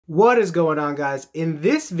What is going on, guys? In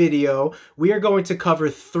this video, we are going to cover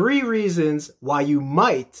 3 reasons why you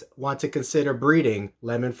might want to consider breeding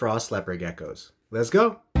lemon frost leopard geckos. Let's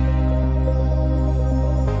go.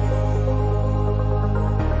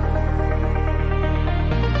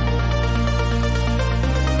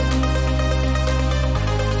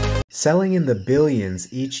 Selling in the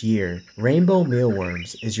billions each year, Rainbow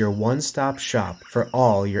Mealworms is your one-stop shop for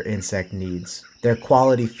all your insect needs. Their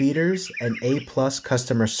quality feeders and A+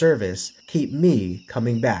 customer service keep me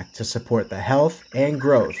coming back to support the health and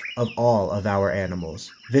growth of all of our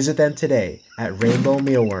animals. Visit them today at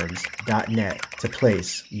rainbowmealworms.net to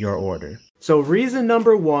place your order. So reason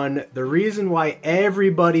number 1, the reason why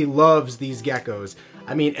everybody loves these geckos.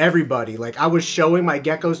 I mean, everybody. Like, I was showing my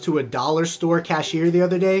geckos to a dollar store cashier the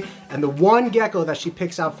other day, and the one gecko that she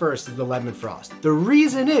picks out first is the lemon frost. The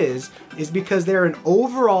reason is because they're an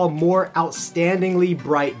overall more outstandingly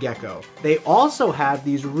bright gecko. They also have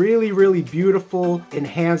these really beautiful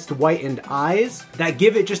enhanced whitened eyes that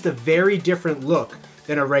give it just a very different look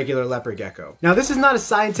than a regular leopard gecko. Now, this is not a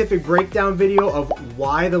scientific breakdown video of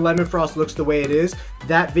why the lemon frost looks the way it is.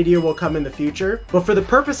 That video will come in the future. But for the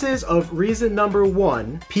purposes of reason number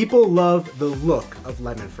 1, people love the look of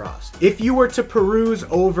lemon frost. If you were to peruse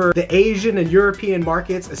over the Asian and European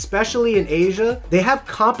markets, especially in Asia, they have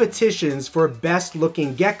competitions for best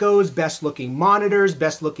looking geckos, best looking monitors,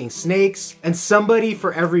 best looking snakes, and somebody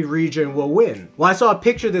for every region will win. Well, I saw a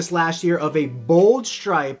picture this last year of a bold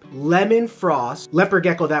stripe lemon frost leopard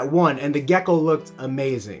gecko that won, and the gecko looked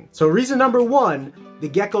amazing. So reason number 1, the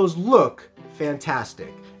geckos look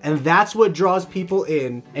fantastic. And that's what draws people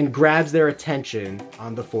in and grabs their attention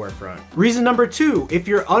on the forefront. Reason number 2, if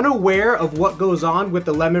you're unaware of what goes on with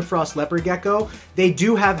the lemon frost leopard gecko, they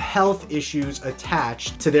do have health issues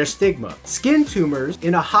attached to their stigma. Skin tumors,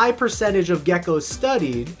 in a high percentage of geckos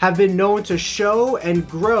studied, have been known to show and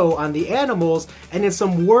grow on the animals, and in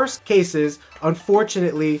some worst cases,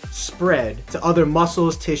 unfortunately, spread to other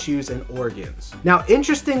muscles, tissues, and organs. Now,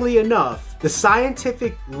 interestingly enough, the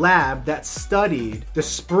scientific lab that studied the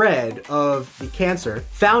spread of the cancer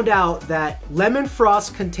found out that lemon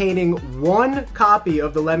frost containing 1 copy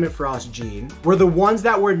of the lemon frost gene were the ones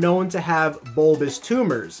that were known to have bulbous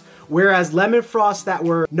tumors, whereas lemon frost that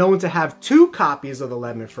were known to have 2 copies of the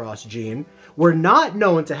lemon frost gene were not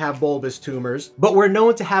known to have bulbous tumors, but were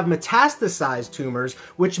known to have metastasized tumors,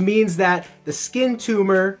 which means that the skin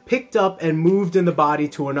tumor picked up and moved in the body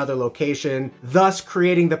to another location, thus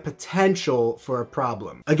creating the potential for a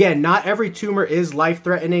problem. Again, not every tumor is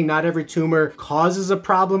life-threatening, not every tumor causes a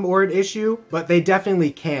problem or an issue, but they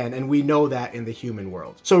definitely can, and we know that in the human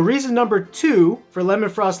world. So reason number 2 for lemon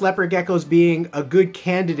frost leopard geckos being a good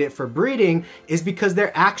candidate for breeding is because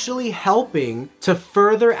they're actually helping to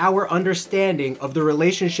further our understanding of the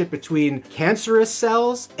relationship between cancerous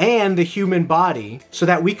cells and the human body so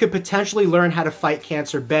that we could potentially learn how to fight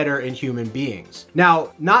cancer better in human beings.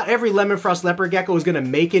 Now, not every lemon frost leopard gecko is going to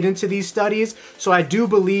make it into these studies, so I do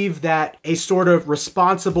believe that a sort of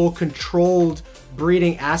responsible, controlled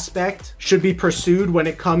breeding aspect should be pursued when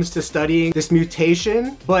it comes to studying this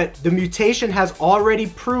mutation, but the mutation has already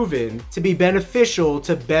proven to be beneficial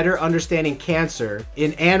to better understanding cancer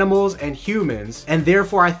in animals and humans, and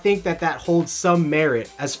therefore I think that holds some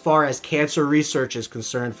merit as far as cancer research is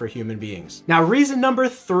concerned for human beings. Now, reason number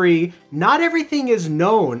 3, not everything is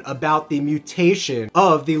known about the mutation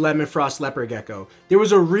of the lemon frost leopard gecko. There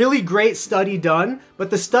was a really great study done, but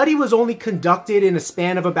the study was only conducted in a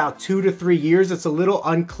span of about 2 to 3 years. It's a little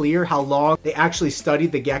unclear how long they actually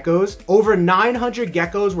studied the geckos. Over 900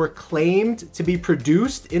 geckos were claimed to be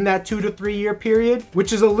produced in that 2 to 3 year period,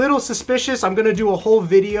 which is a little suspicious. I'm gonna do a whole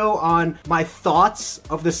video on my thoughts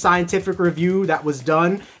of the scientific review that was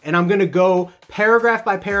done, and I'm gonna go paragraph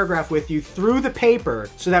by paragraph with you through the paper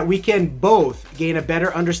so that we can both gain a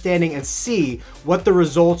better understanding and see what the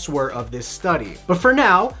results were of this study. But for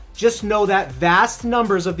now, just know that vast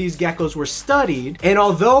numbers of these geckos were studied, and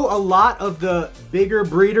although a lot of the bigger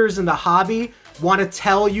breeders in the hobby want to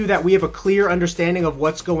tell you that we have a clear understanding of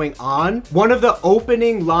what's going on, one of the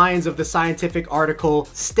opening lines of the scientific article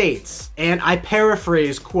states, and I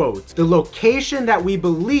paraphrase, quote, "The location that we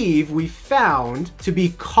believe we found to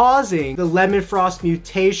be causing the lemon frost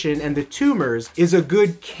mutation and the tumors is a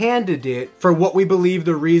good candidate for what we believe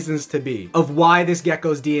the reasons to be of why this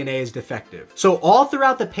gecko's DNA is defective." So all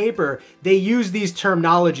throughout the paper, they use these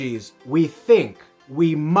terminologies: we think,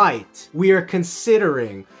 we might, we are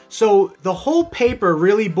considering. So the whole paper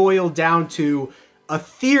really boiled down to a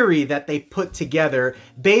theory that they put together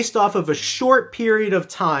based off of a short period of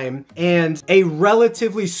time and a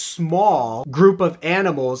relatively small group of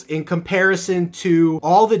animals in comparison to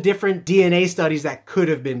all the different DNA studies that could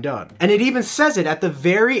have been done. And it even says it at the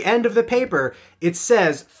very end of the paper. It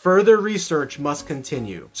says further research must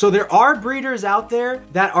continue. So there are breeders out there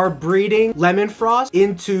that are breeding lemon frost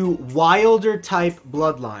into wilder type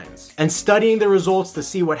bloodlines and studying the results to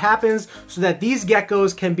see what happens so that these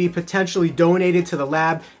geckos can be potentially donated to the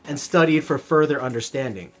lab and studied for further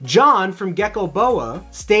understanding. John from Gecko Boa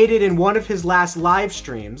stated in one of his last live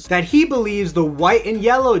streams that he believes the white and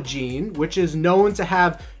yellow gene, which is known to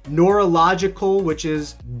have neurological, which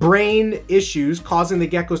is brain issues causing the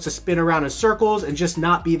geckos to spin around in circles and just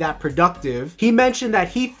not be that productive. He mentioned that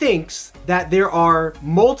he thinks that there are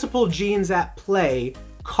multiple genes at play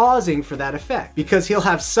causing for that effect, because he'll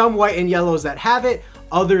have some white and yellows that have it,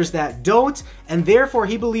 others that don't, and therefore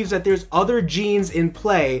he believes that there's other genes in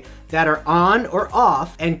play that are on or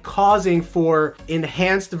off and causing for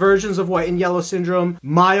enhanced versions of white and yellow syndrome,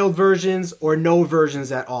 mild versions, or no versions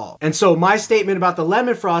at all. And so my statement about the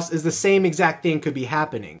lemon frost is the same exact thing could be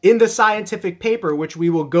happening. In the scientific paper, which we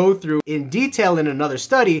will go through in detail in another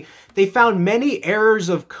study, they found many errors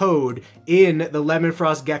of code in the lemon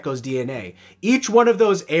frost gecko's DNA. Each one of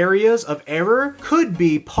those areas of error could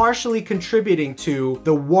be partially contributing to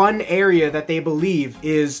the one area that they believe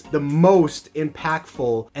is the most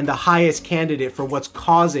impactful and the highest candidate for what's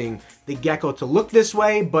causing the gecko to look this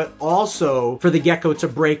way, but also for the gecko to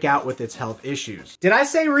break out with its health issues. Did I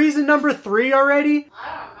say reason number 3 already?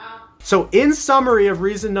 So in summary of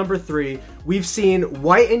reason number 3, we've seen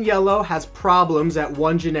white and yellow has problems at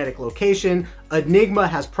one genetic location, Enigma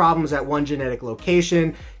has problems at one genetic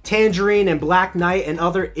location, Tangerine and Black Knight and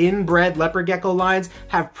other inbred leopard gecko lines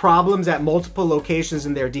have problems at multiple locations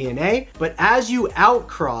in their DNA, but as you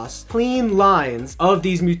outcross, clean lines of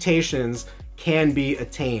these mutations can be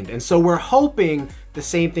attained. And so we're hoping the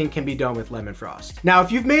same thing can be done with lemon frost. Now,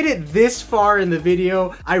 if you've made it this far in the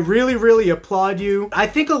video, I really applaud you. I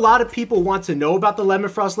think a lot of people want to know about the lemon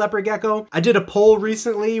frost leopard gecko. I did a poll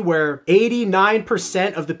recently where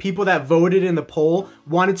 89% of the people that voted in the poll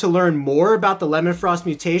wanted to learn more about the lemon frost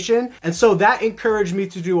mutation. And so that encouraged me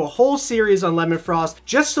to do a whole series on lemon frost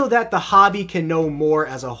just so that the hobby can know more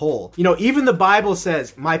as a whole. You know, even the Bible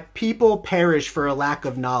says, "My people perish for a lack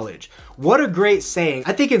of knowledge." What a great saying.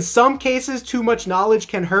 I think in some cases, too much knowledge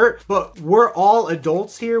can hurt, but we're all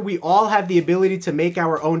adults here. We all have the ability to make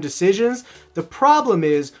our own decisions. The problem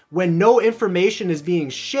is when no information is being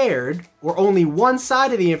shared, or only one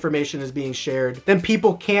side of the information is being shared, then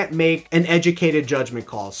people can't make an educated judgment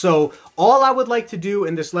call. So all I would like to do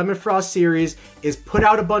in this lemon frost series is put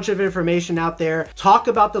out a bunch of information out there, talk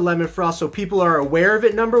about the lemon frost so people are aware of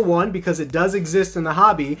it, number 1, because it does exist in the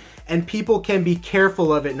hobby, and people can be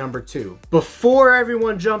careful of it, number 2. Before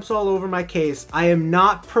everyone jumps all over my case, I am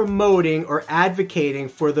not promoting or advocating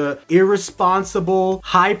for the irresponsible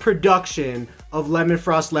high production of lemon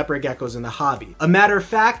frost leopard geckos in the hobby. A matter of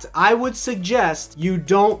fact, I would suggest you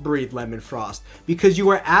don't breed lemon frost because you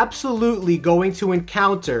are absolutely going to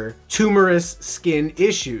encounter tumorous skin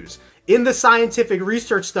issues. In the scientific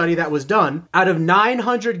research study that was done, out of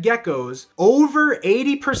 900 geckos, over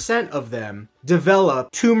 80% of them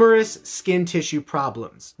develop tumorous skin tissue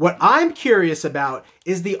problems. What I'm curious about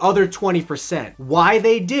is the other 20%, why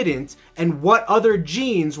they didn't, and what other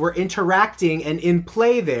genes were interacting and in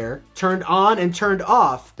play there, turned on and turned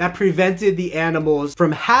off, that prevented the animals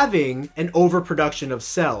from having an overproduction of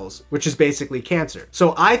cells, which is basically cancer.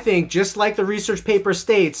 So I think, just like the research paper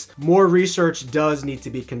states, more research does need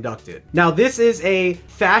to be conducted. Now, this is a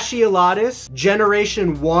fasciolatus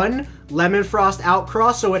generation 1 lemon frost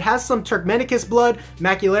outcross, so it has some Turkmenicus blood,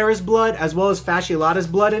 macularis blood, as well as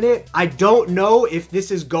fasciolatus blood in it. I don't know if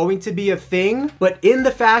this is going to be a thing, but in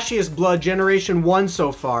the fascius blood generation 1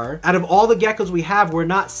 so far, out of all the geckos we have, we're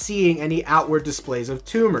not seeing any outward displays of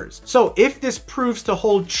tumors. So if this proves to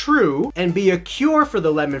hold true and be a cure for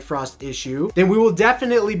the lemon frost issue, then we will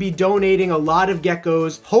definitely be donating a lot of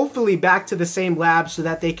geckos, hopefully back to the same lab so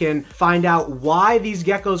that they can find out why these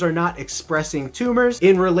geckos are not expressing tumors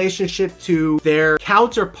in relationship to their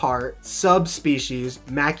counterpart subspecies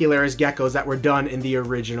macularis geckos that were done in the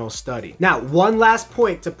original study. Now, one last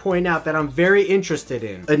point to point out that I'm very interested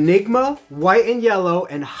in. Enigma, white and yellow,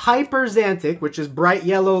 and hyperxanthic, which is bright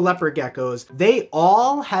yellow leopard geckos, they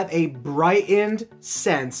all have a brightened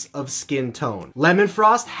sense of skin tone. Lemon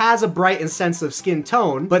frost has a brightened sense of skin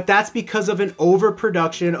tone, but that's because of an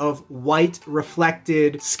overproduction of white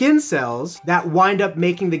reflected skin cells that wind up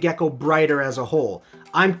making the gecko brighter as a whole.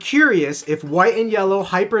 I'm curious if white and yellow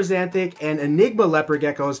hyperxanthic and enigma leopard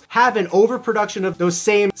geckos have an overproduction of those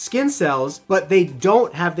same skin cells, but they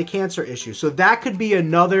don't have the cancer issue. So that could be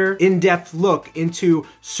another in-depth look into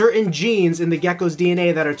certain genes in the gecko's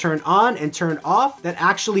DNA that are turned on and turned off that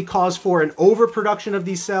actually cause for an overproduction of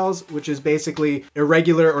these cells, which is basically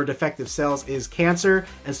irregular or defective cells, is cancer.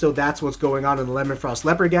 And so that's what's going on in the lemon frost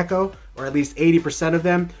leopard gecko, or at least 80% of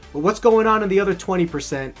them. But what's going on in the other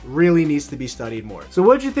 20% really needs to be studied more. So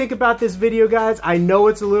what'd you think about this video, guys? I know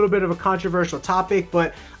it's a little bit of a controversial topic,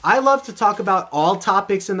 but I love to talk about all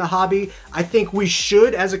topics in the hobby. I think we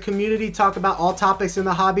should, as a community, talk about all topics in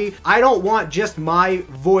the hobby. I don't want just my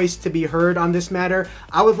voice to be heard on this matter.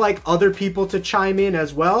 I would like other people to chime in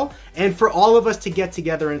as well, and for all of us to get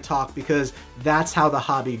together and talk, because that's how the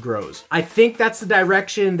hobby grows. I think that's the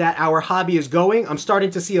direction that our hobby is going. I'm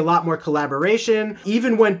starting to see a lot more collaboration.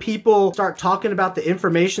 Even when people start talking about the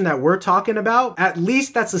information that we're talking about, at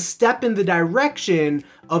least that's a step in the direction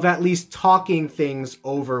of at least talking things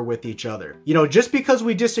over with each other. You know, just because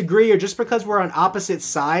we disagree or just because we're on opposite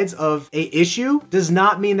sides of a issue does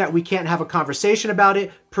not mean that we can't have a conversation about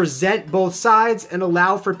it, present both sides, and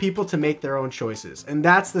allow for people to make their own choices. And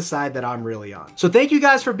that's the side that I'm really on. So thank you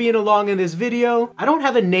guys for being along in this video. I don't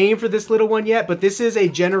have a name for this little one yet, but this is a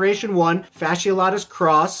Generation 1 Fasciolatus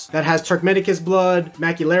cross that has Turkmenicus blood,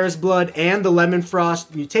 Macularis blood, and the lemon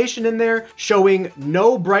frost mutation in there, showing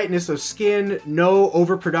no brightness of skin, no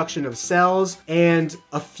overproduction of cells, and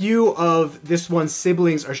a few of this one's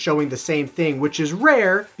siblings are showing the same thing, which is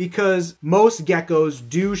rare because most geckos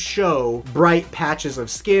do show bright patches of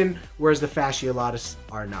skin, whereas the Fasciolatus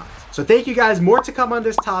are not. So thank you guys. More to come on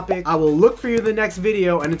this topic. I will look for you in the next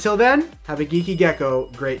video, and until then, have a geeky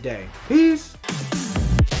gecko great day. Peace.